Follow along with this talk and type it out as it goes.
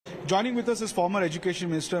Joining with us is former Education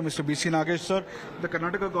Minister, Mr. B.C. Nagesh. Sir, the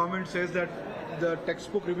Karnataka government says that the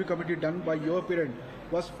textbook review committee done by your parent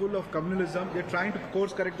was full of communalism. They're trying to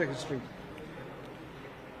course correct the history.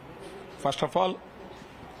 First of all,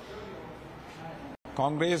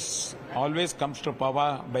 Congress always comes to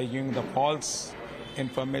power by giving the false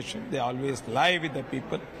information. They always lie with the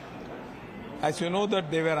people. As you know that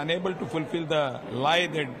they were unable to fulfill the lie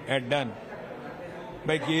they had done.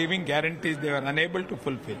 By giving guarantees, they were unable to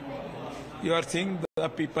fulfill. You are seeing the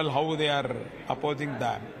people, how they are opposing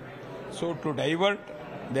them. So to divert,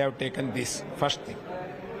 they have taken this, first thing.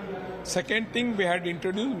 Second thing, we had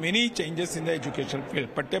introduced many changes in the education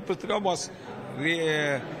field. Pathya Pustaka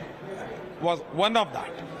was one of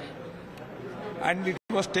that. And it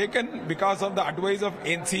was taken because of the advice of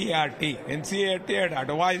NCERT. NCERT had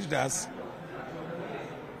advised us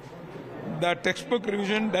the textbook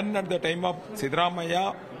revision done at the time of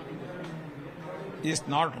Siddaramaiah is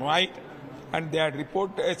not right, and they had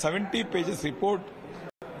reported a 70 pages report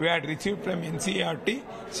we had received from NCERT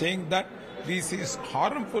saying that this is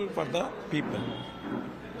harmful for the people.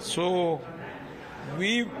 So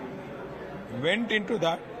we went into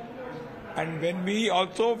that, and when we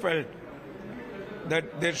also felt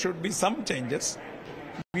that there should be some changes,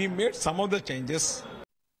 we made some of the changes.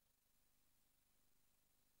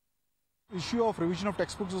 Issue of revision of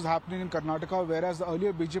textbooks was happening in Karnataka, whereas the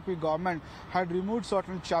earlier BJP government had removed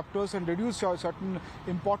certain chapters and reduced certain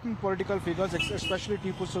important political figures, especially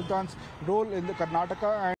Tipu Sultan's role in the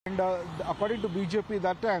Karnataka. And according to BJP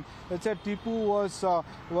that time, they said Tipu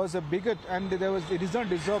was a bigot, and he doesn't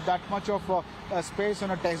deserve that much of space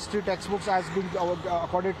on a history textbooks as being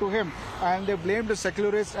according to him. And they blamed the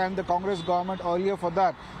secularists and the Congress government earlier for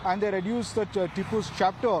that, and they reduced the Tipu's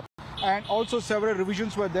chapter. And also several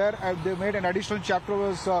revisions were there, and they made an additional chapter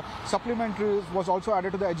was supplementary was also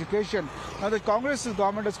added to the education. Now the Congress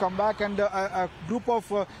government has come back, and a group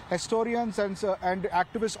of historians and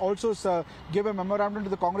activists also gave a memorandum to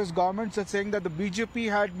the Congress government saying that the BJP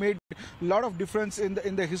had made a lot of difference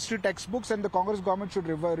in the history textbooks, and the Congress government should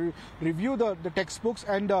review the textbooks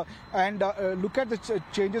and look at the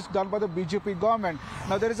changes done by the BJP government.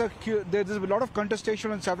 Now there is a lot of contestation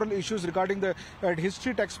on several issues regarding the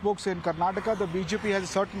history textbooks in Karnataka. The BJP has a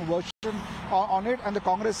certain version on it, and the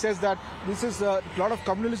Congress says that this is a lot of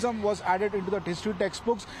communalism was added into the history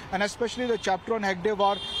textbooks, and especially the chapter on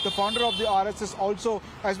Hegdevar, the founder of the RSS, also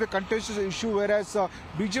has been contentious issue, whereas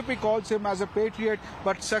BJP calls him as a patriot,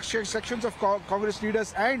 but sections of Congress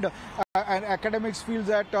leaders and academics feel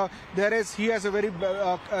that he has a very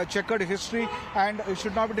checkered history and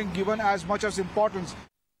should not be given as much as importance.